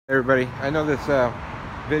Everybody, I know this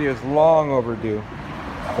video is long overdue,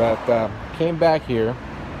 but came back here,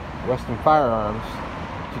 Western Firearms,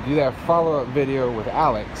 to do that follow-up video with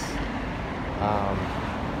Alex.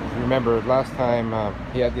 If you remember last time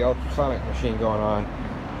he had the ultrasonic machine going on,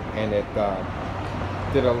 and it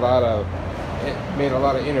made a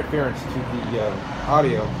lot of interference to the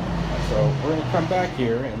audio. So we're going to come back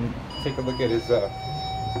here and take a look at his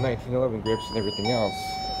 1911 grips and everything else.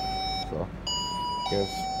 So you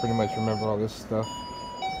guys pretty much remember all this stuff.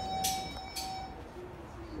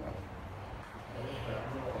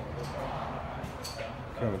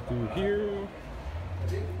 Coming through here.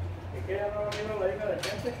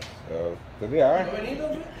 So there they are.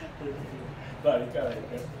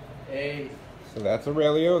 So that's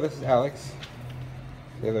Aurelio. This is Alex.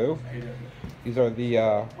 Hello. These are the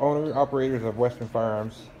owner-operators of Western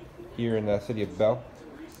Firearms here in the city of Bell.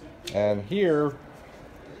 And here,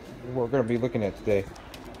 we're going to be looking at today.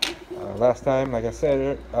 Last time, like I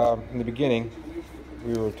said in the beginning,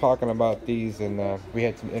 we were talking about these and we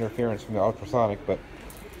had some interference from the ultrasonic, but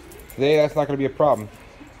today that's not going to be a problem.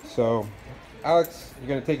 So, Alex, you're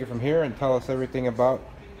going to take it from here and tell us everything about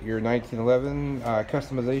your 1911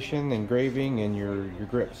 customization, engraving, and your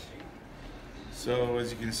grips. So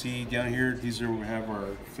as you can see down here, we have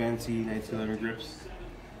our fancy 1911 grips.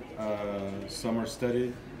 Some are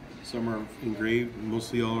studded, some are engraved,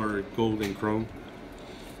 mostly all are gold and chrome.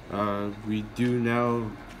 We do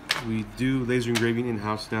laser engraving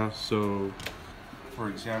in-house now. So for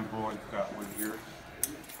example, I've got one here.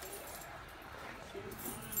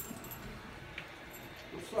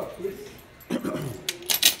 What's up, Chris?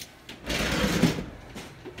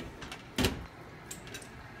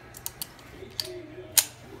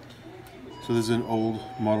 So this is an old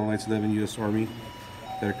model 1911 US Army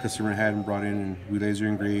that a customer had and brought in, and we laser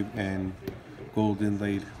engraved and gold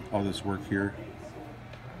inlaid all this work here.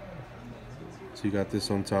 So you got this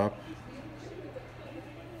on top,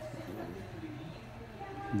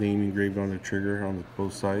 name engraved on the trigger on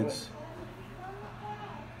both sides,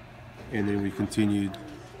 and then we continued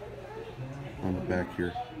on the back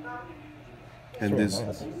here. And this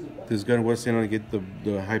gun was sent on to get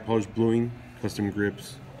the high polished bluing, custom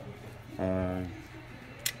grips,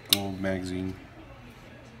 gold magazine.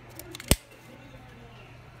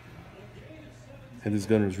 And this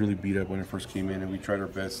gun was really beat up when it first came in, and we tried our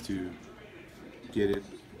best to get it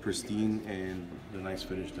pristine and a nice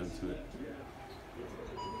finish done to it.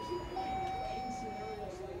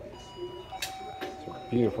 It's a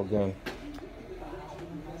beautiful gun.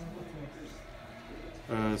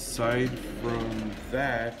 Aside from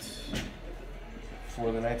that,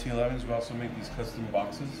 for the 1911s, we also make these custom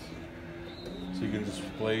boxes, so you can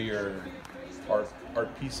display your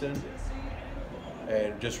art piece in.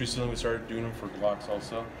 And just recently we started doing them for Glocks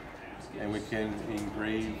also, and we can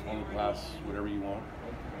engrave on the glass whatever you want.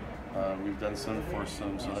 We've done some for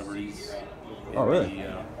some celebrities in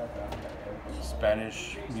the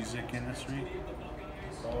Spanish music industry,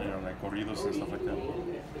 like corridos and stuff like that.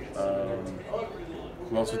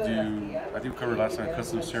 We also do, I think we covered last time,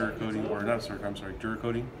 custom Cerakoting, or not Cerakoting, I'm sorry,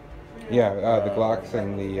 Duracoating. Yeah, the Glocks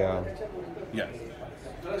and the... Yeah.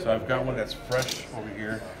 So I've got one that's fresh over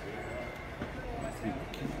here.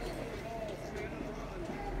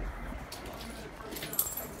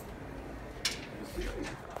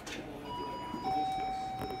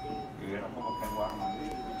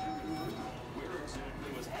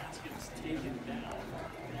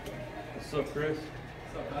 What's up, Chris?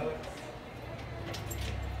 What's up, Alex?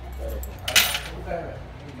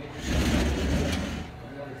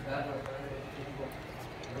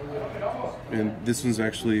 And this one's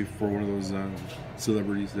actually for one of those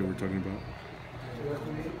celebrities that we're talking about.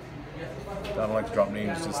 I don't like to drop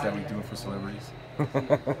names, just that we do it for celebrities.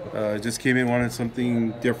 Just came in, wanted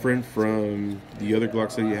something different from the other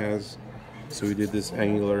Glocks that he has, so we did this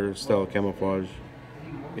angular style camouflage.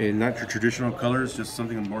 And not your traditional colors, just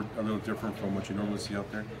something a little different from what you normally see out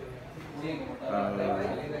there. I don't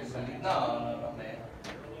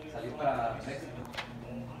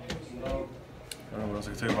know what else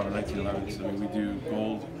I can tell you about the 1911s. I mean, we do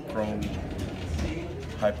gold, chrome,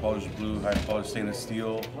 high polished blue, high polished stainless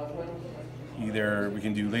steel. Either we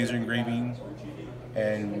can do laser engraving,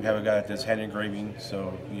 and we have a guy that does hand engraving,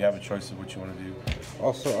 so you have a choice of what you want to do.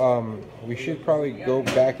 Also, we should probably go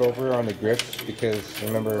back over on the grips, because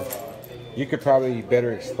remember, you could probably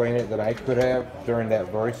better explain it than I could have during that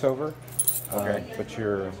voiceover. Okay. But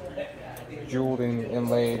you're jeweled and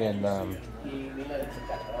inlaid and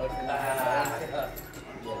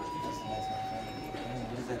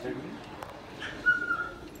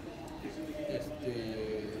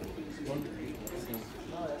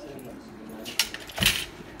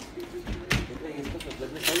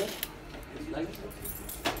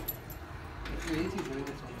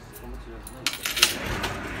So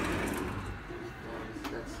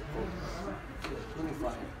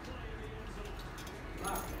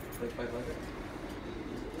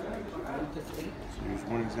here's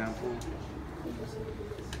one example.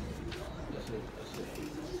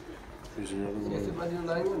 Here's another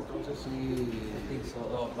one.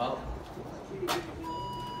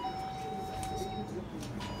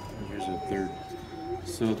 And here's a third.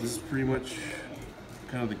 So this is pretty much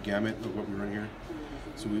kind of the gamut of what we run here.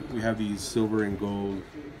 So we have these silver and gold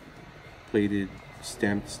plated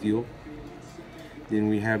stamped steel. Then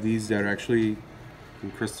we have these that are actually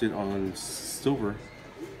encrusted on silver.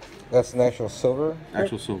 That's an actual silver?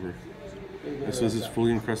 Actual silver. And so this is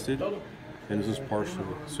fully encrusted, and this is partial.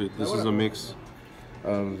 So this is a mix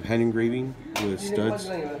of hand engraving with studs,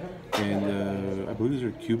 and I believe these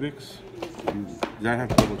are cubics. I have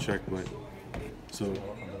to double check, but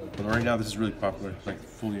right now this is really popular, like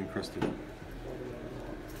fully encrusted.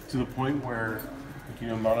 To the point where you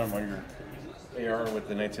can mount them on your AR with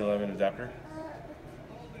the 1911 adapter.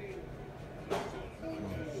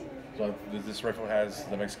 So this rifle has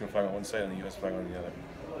the Mexican flag on one side and the US flag on the other.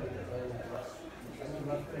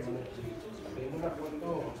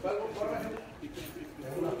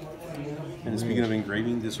 And speaking of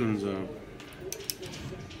engraving, this one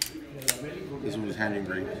was hand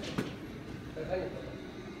engraved.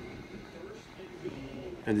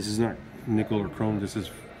 And this is not nickel or chrome, this is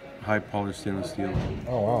high polished stainless steel.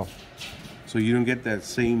 Oh wow. So you don't get that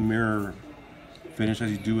same mirror finish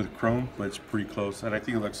as you do with chrome, but it's pretty close. And I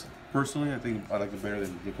think it looks, personally, I like it better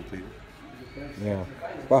than nickel plated. Yeah.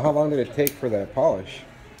 Well, how long did it take for that polish?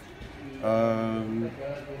 To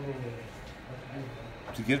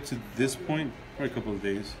get to this point, probably a couple of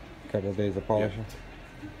days. A couple of days of polishing?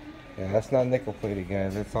 Yeah, that's not nickel plated,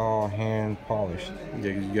 guys. It's all hand polished.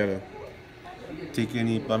 Yeah, you gotta take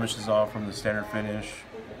any blemishes off from the standard finish,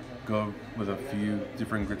 go with a few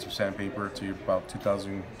different grits of sandpaper to about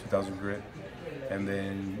 2000 grit, and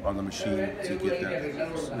then on the machine to get that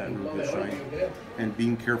real good shine. And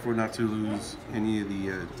being careful not to lose any of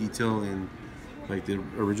the detail in like the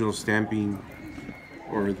original stamping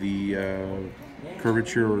or the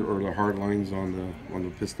curvature or the hard lines on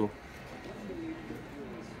the pistol.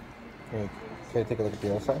 Can I take a look at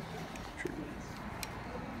the other side? Sure.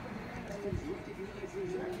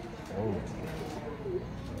 Oh.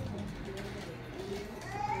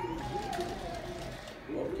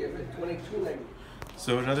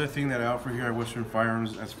 So another thing that I offer here at Western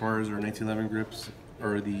Firearms, as far as our 1911 grips,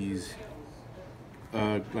 are these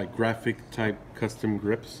like graphic type custom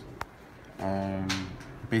grips.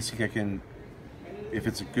 Basically, I can, if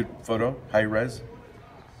it's a good photo, high res,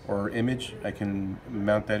 or image, I can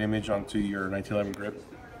mount that image onto your 1911 grip.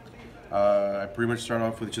 I pretty much start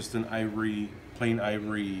off with just an plain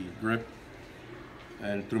ivory grip,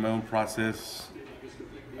 and through my own process,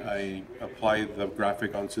 I apply the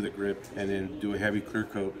graphic onto the grip and then do a heavy clear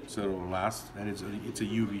coat so it'll last. And it's a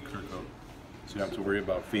UV clear coat, so you don't have to worry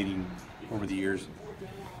about fading over the years.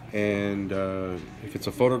 And if it's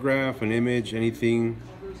a photograph, an image, anything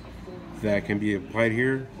that can be applied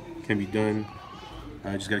here can be done.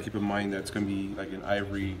 I just gotta keep in mind that it's gonna be like an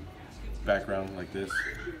ivory background like this,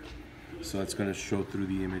 so it's gonna show through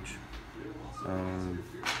the image.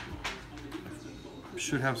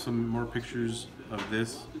 Should have some more pictures of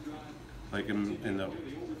this, like in the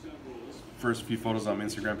first few photos on my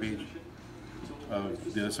Instagram page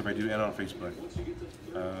of the other stuff I do, and on Facebook.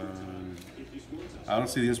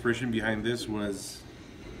 Honestly, the inspiration behind this was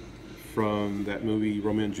from that movie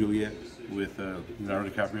Romeo and Juliet with Leonardo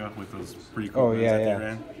DiCaprio, with those pretty cool guns that they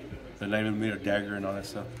ran. The 9mm dagger and all that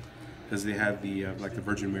stuff, because they had the like the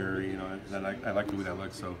Virgin mirror, you know, and I like the way that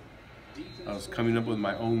looks. So I was coming up with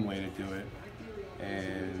my own way to do it,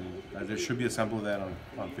 and there should be a sample of that on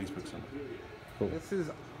Facebook somewhere. Cool. This is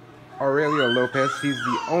Aurelio Lopez. He's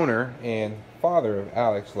the owner and father of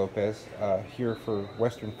Alex Lopez here for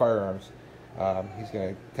Western Firearms. He's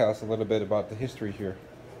going to tell us a little bit about the history here.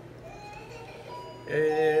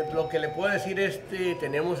 Lo que le puedo decir es que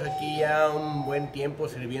tenemos aquí ya un buen tiempo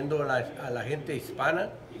sirviendo a la gente hispana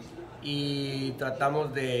y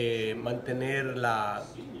tratamos de mantener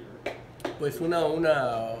pues una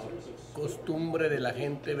costumbre de la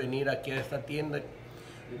gente venir aquí a esta tienda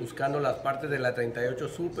buscando las partes de la 38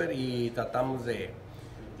 Super, y tratamos de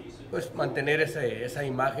pues mantener esa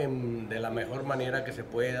imagen de la mejor manera que se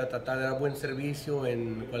pueda, tratar de dar buen servicio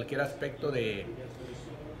en cualquier aspecto de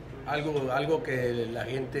algo que la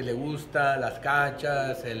gente le gusta, las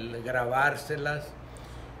cachas, el grabárselas.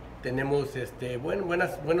 Tenemos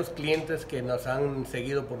buenos clientes que nos han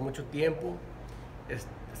seguido por mucho tiempo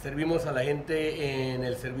servimos a la gente en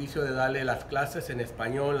el servicio de darle las clases en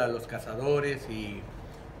español a los cazadores y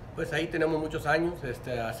pues ahí tenemos muchos años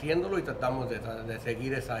haciéndolo y tratamos de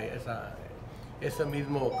seguir esa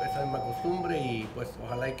misma costumbre y pues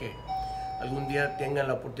ojalá y que algún día tengan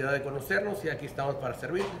la oportunidad de conocernos y aquí estamos para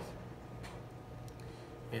servirles.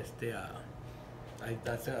 Ahí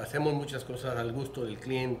hacemos muchas cosas al gusto del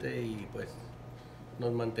cliente y pues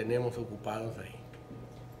nos mantenemos ocupados ahí.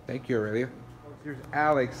 Thank you, Aurelio. Here's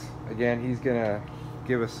Alex again. He's gonna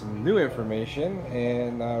give us some new information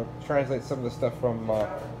and translate some of the stuff from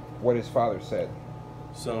what his father said.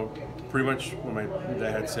 So pretty much what my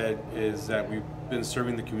dad had said is that we've been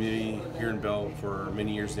serving the community here in Bell for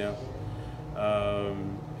many years now.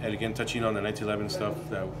 And again, touching on the 1911 stuff,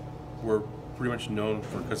 that we're pretty much known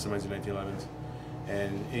for customizing 1911s.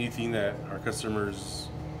 And anything that our customers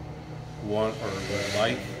want or would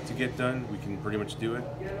like to get done, we can pretty much do it.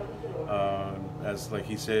 As like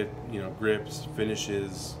he said, you know, grips,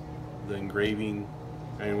 finishes, the engraving,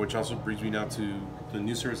 and which also brings me now to the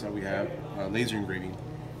new service that we have, laser engraving.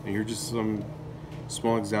 And here are just some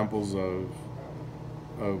small examples of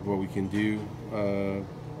what we can do.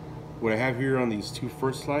 What I have here on these two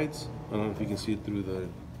first slides, I don't know if you can see it through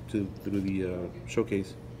the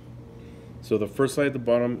showcase. So the first slide at the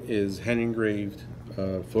bottom is hand engraved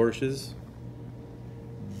flourishes.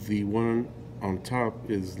 The one on top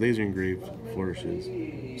is laser engraved flourishes.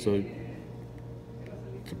 So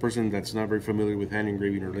the person that's not very familiar with hand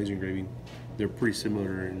engraving or laser engraving, they're pretty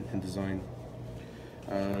similar in design.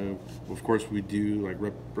 Of course, we do like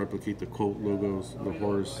replicate the Colt logos, the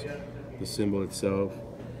horse, the symbol itself.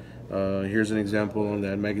 Here's an example on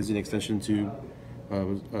that magazine extension tube,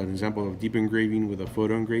 an example of deep engraving with a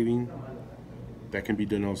photo engraving. That can be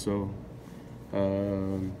done also.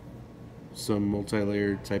 Some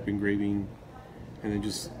multi-layered type engraving, and then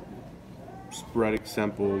just sporadic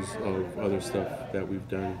samples of other stuff that we've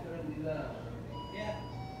done.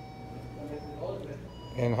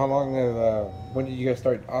 And how long when did you guys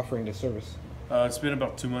start offering the service? It's been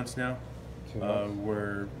about 2 months now. 2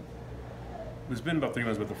 months. It's been about 3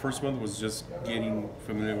 months, but the first month was just getting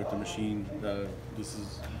familiar with the machine. This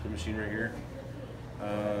is the machine right here.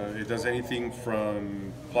 It does anything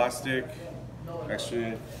from plastic.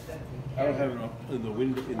 Actually, I don't have it in the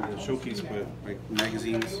window in the showcase, but like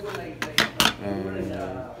magazines,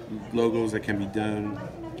 logos that can be done.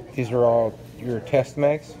 These are all your test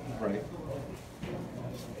mags? Right.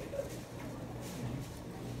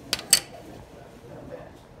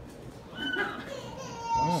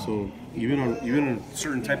 So even on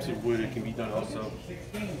certain types of wood, it can be done also.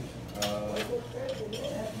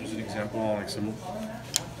 Here's an example on like some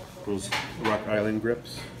those Rock Island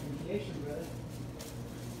grips.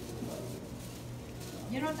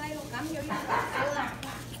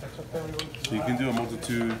 So you can do a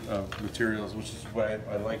multitude of materials, which is what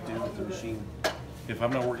I like doing with the machine. If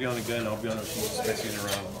I'm not working on a gun, I'll be on a machine just messing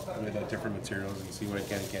around with different materials and see what I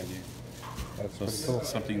can and can't do. That's So pretty cool.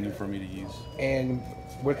 something new for me to use. And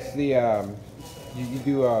what's the you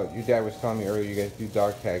do your dad was telling me earlier you guys do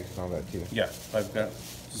dog tags and all that too. Yeah, I've got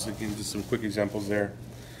just some quick examples there.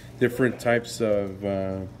 Different types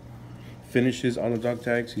of finishes on the dog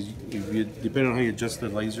tags. Depending on how you adjust the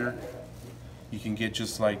laser, you can get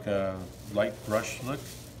just like a light brush look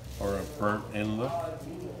or a burnt end look.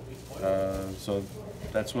 So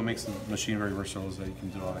that's what makes the machine very versatile, is that you can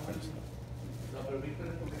do all that kind of stuff.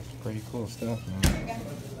 Pretty cool stuff, man.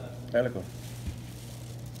 Alex.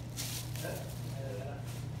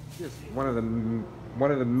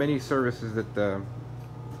 One of the many services that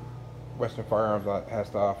Western Firearms has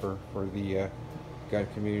to offer for the gun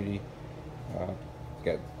community.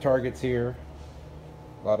 Got targets here,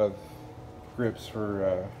 a lot of grips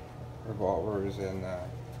for revolvers and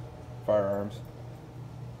firearms,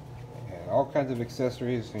 and all kinds of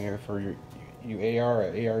accessories here for you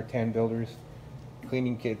AR-10 builders,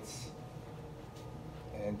 cleaning kits,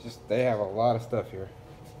 and just they have a lot of stuff here.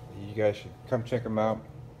 You guys should come check them out.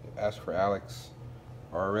 Ask for Alex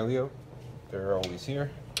or Aurelio. They're always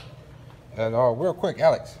here. And real quick,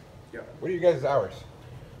 Alex. Yeah. What are you guys' hours?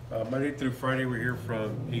 Monday through Friday, we're here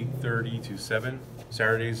from 8:30 to 7.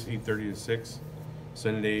 Saturdays, 8:30 to 6.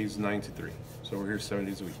 Sundays, 9 to 3. So we're here 7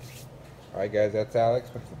 days a week. All right, guys. That's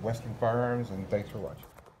Alex with Western Firearms, and thanks for watching.